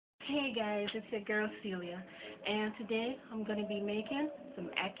Hey guys, it's your girl Celia, and today I'm going to be making some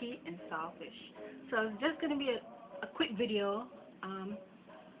ackee and saltfish. So it's just going to be a quick video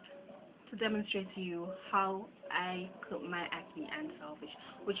to demonstrate to you how I cook my ackee and saltfish,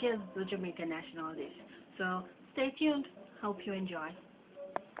 which is the Jamaican national dish. So stay tuned, hope you enjoy.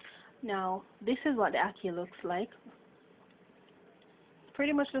 Now, this is what the ackee looks like.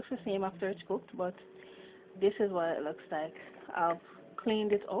 Pretty much looks the same after it's cooked, but this is what it looks like. I've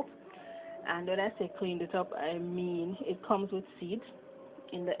cleaned it up. And when I say cleaned it up, I mean it comes with seeds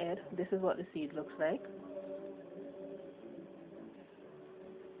in the head. This is what the seed looks like.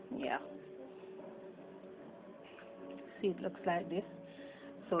 Yeah. Seed looks like this.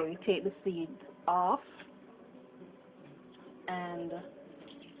 So you take the seed off and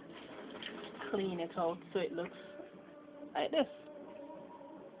clean it out so it looks like this.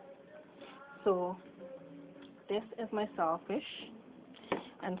 So this is my saltfish.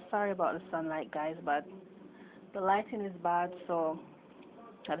 And sorry about the sunlight, guys, but the lighting is bad, so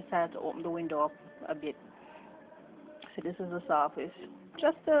I decided to open the window up a bit. So this is the saltfish.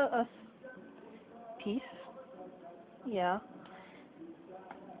 Just a piece. Yeah.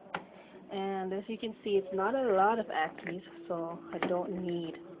 And as you can see, it's not a lot of ackees, so I don't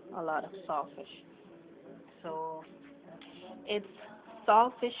need a lot of saltfish. So it's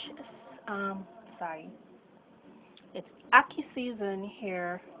saltfish, it's ackee season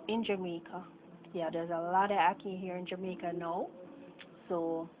here in Jamaica. Yeah, there's a lot of ackee here in Jamaica now.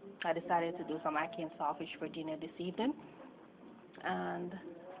 So I decided to do some ackee and saltfish for dinner this evening. And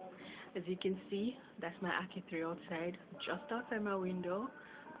as you can see, that's my ackee tree outside, just outside my window.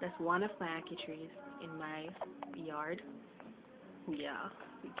 That's one of my ackee trees in my yard. Yeah,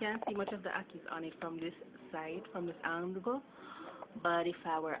 you can't see much of the ackees on it from this side, from this angle. But if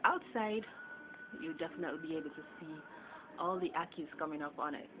I were outside, you'd definitely be able to see all the ackees coming up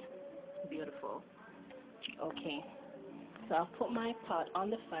on it. Beautiful. Okay, so I'll put my pot on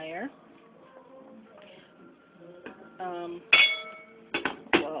the fire.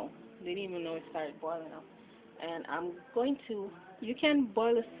 Well, didn't even know it started boiling up. And I'm going to, you can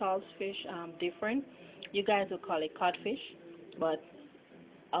boil a saltfish different. You guys will call it codfish, but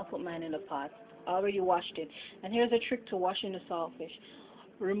I'll put mine in the pot. I already washed it. And here's a trick to washing the saltfish.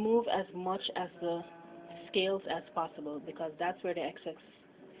 Remove as much as the scales as possible, because that's where the excess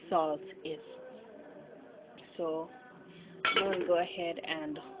salt is. So I'm going to go ahead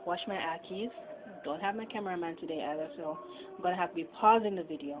and wash my ackees. Don't have my cameraman today either, so I'm going to have to be pausing the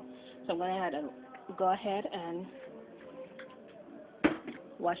video. So I'm going to go ahead and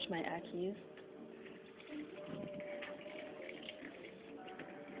wash my ackees.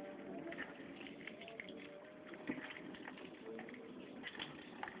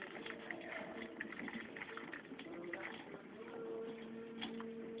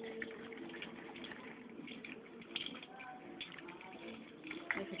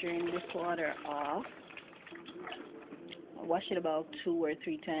 Just drain this water off. I'll wash it about 2 or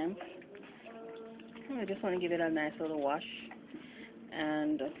 3 times. I just want to give it a nice little wash,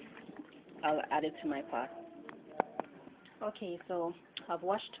 and I'll add it to my pot. Okay, so I've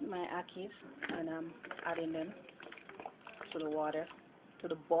washed my ackees and I'm adding them to the water, to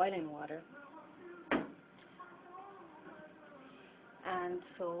the boiling water. And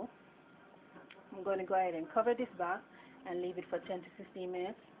so I'm going to go ahead and cover this back and leave it for 10 to 15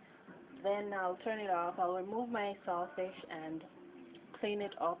 minutes. Then I'll turn it off. I'll remove my saltfish and clean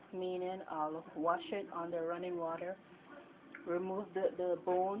it up, meaning I'll wash it under running water, remove the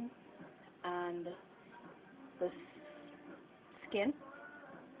bone and the skin.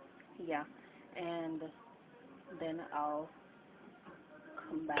 Yeah, and then I'll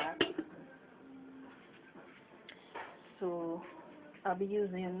come back. So I'll be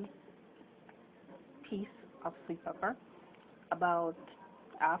using a piece of sweet pepper, about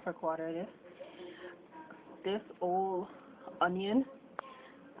half or quarter of this whole onion.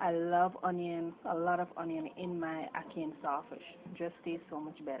 I love onion, a lot of onion in my ackee and saltfish. Just tastes so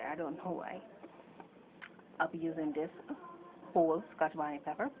much better. I don't know why. I'll be using this whole Scotch bonnet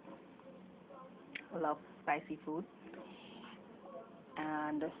pepper. I love spicy food.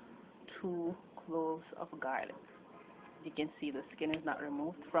 And 2 cloves of garlic. You can see the skin is not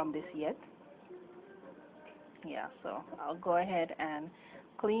removed from this yet. Yeah, so I'll go ahead and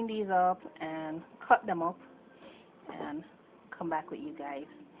clean these up and cut them up and come back with you guys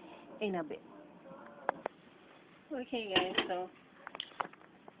in a bit. Okay guys, so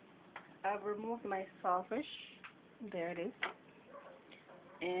I've removed my saltfish. There it is.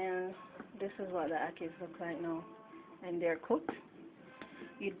 And this is what the ackees look like now. And they're cooked.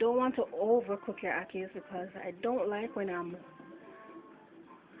 You don't want to overcook your ackees, because I don't like when I'm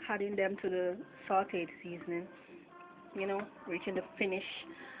adding them to the sauteed seasoning, you know, reaching the finish,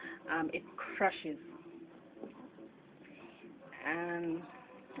 it crushes, and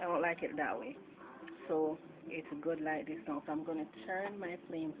I don't like it that way. So it's good like this now. So I'm going to turn my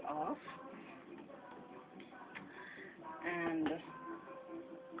flames off and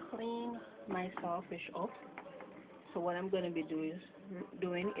clean my saltfish up. So what I'm going to be doing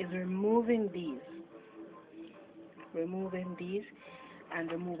is removing these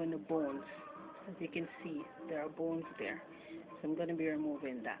and removing the bones. As you can see, there are bones there. So I'm going to be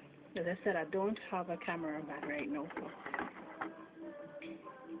removing that. As I said, I don't have a camera back right now.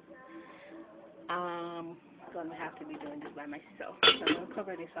 I'm going to have to be doing this by myself. So I'm going to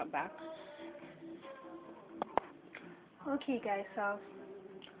cover this up back. Okay guys, so I'll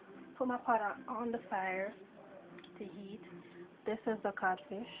put my pot on the fire to heat. This is the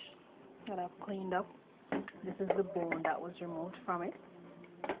codfish that I've cleaned up. This is the bone that was removed from it.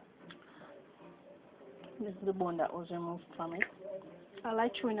 This is the bone that was removed from it. I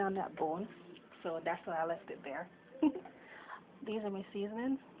like chewing on that bone, so that's why I left it there. These are my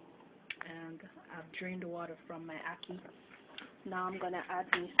seasonings, and I've drained the water from my ackee. Now I'm going to add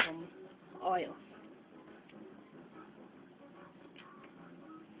me some oil.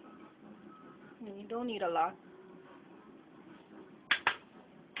 You don't need a lot.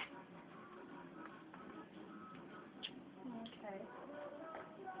 Okay.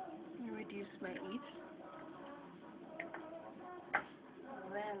 Reduce my heat.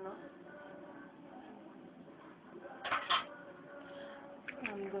 Then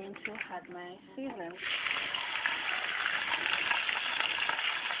I'm going to add my seasoning.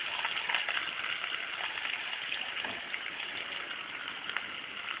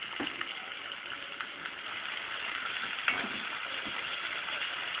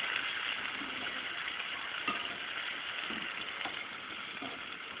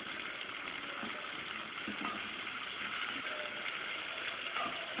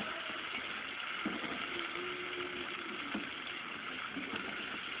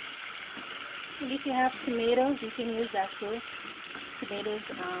 And if you have tomatoes, you can use that too. Tomatoes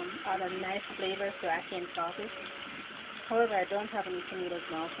add a nice flavor to ackee and saltfish. However, I don't have any tomatoes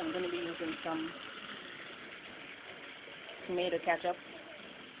now, so I'm going to be using some tomato ketchup.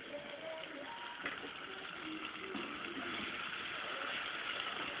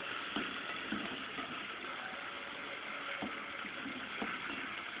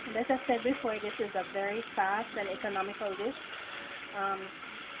 And as I said before, this is a very fast and economical dish.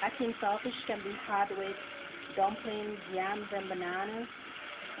 Ackee and saltfish can be had with dumplings, yams, and bananas,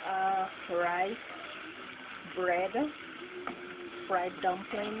 rice, bread, fried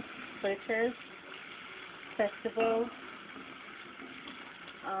dumplings, fritters, festivals,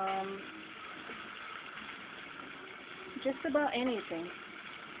 just about anything.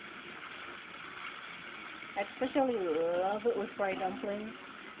 I especially love it with fried dumplings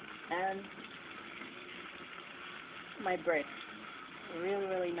and my bread. Really,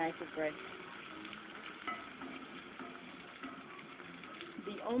 really nice with bread.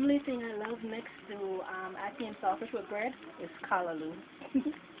 The only thing I love next to ackee and saltfish with bread is callaloo.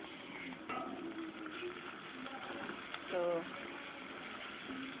 So,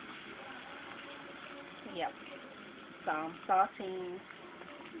 yep. So I'm sauteing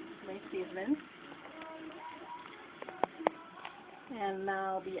my seasonings. And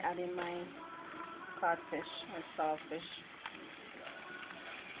now I'll be adding my codfish and saltfish.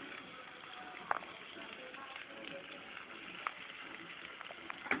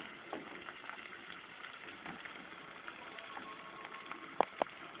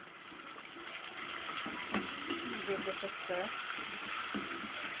 Give this a stir.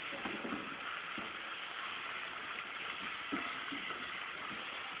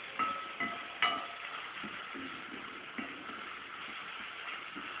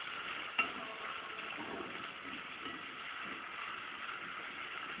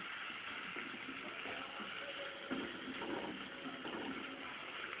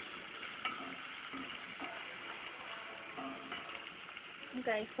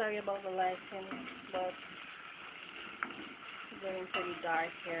 Guys, sorry about the lighting, but it's getting pretty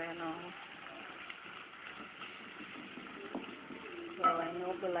dark here and all. So I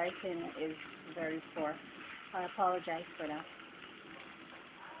know the lighting is very poor. I apologize for that.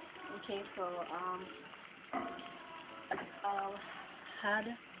 Okay, so I'll add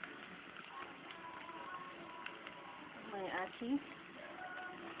my ackee.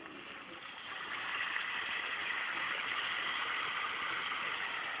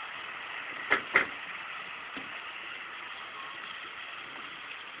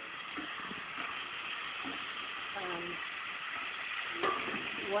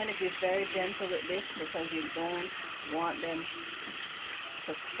 You want to be very gentle with this because you don't want them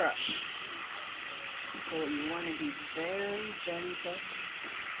to crush. So you want to be very gentle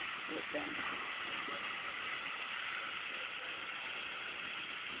with them.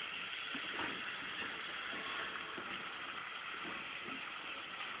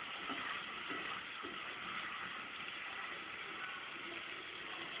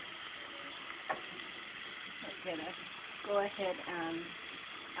 Okay, let's go ahead and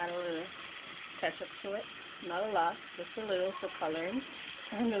add a little ketchup to it. Not a lot, just a little for coloring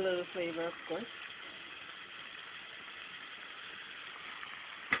and a little flavor, of course.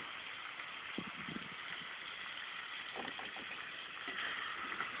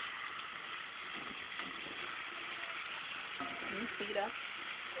 Can you see that?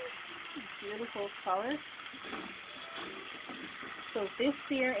 Beautiful color. So this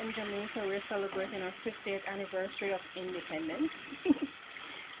year in Jamaica, we're celebrating our 50th anniversary of independence.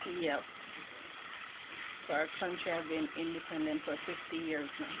 Yep. So our country has been independent for 50 years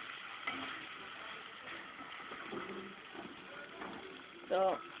now.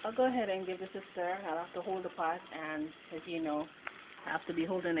 So I'll go ahead and give this a stir. I'll have to hold the pot, and as you know, I have to be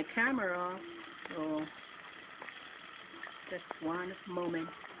holding the camera. So just one moment,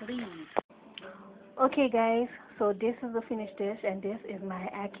 please. Okay guys, so this is the finished dish, and this is my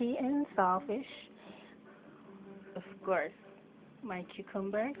ackee and saltfish. Of course, my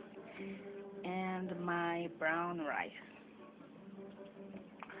cucumbers and my brown rice.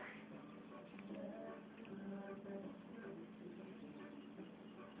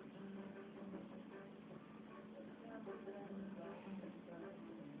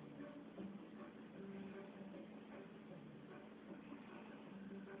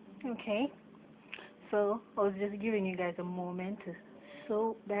 Okay, so I was just giving you guys a moment to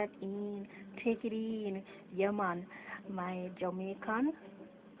soak that in, take it in. Yeah man, my Jamaican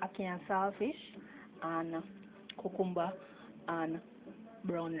ackee and saltfish and cucumber and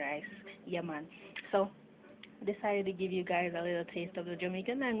brown rice. Yeah man. So I decided to give you guys a little taste of the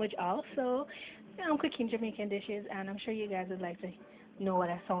Jamaican language also. Yeah, I'm cooking Jamaican dishes, and I'm sure you guys would like to know what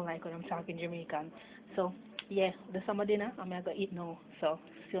I sound like when I'm talking Jamaican. So yeah, the summer dinner I'm gonna go eat now. So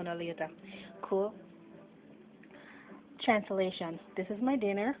sooner or later. Cool. Translation. This is my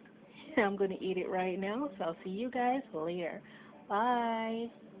dinner. I'm gonna eat it right now. So I'll see you guys later. Bye.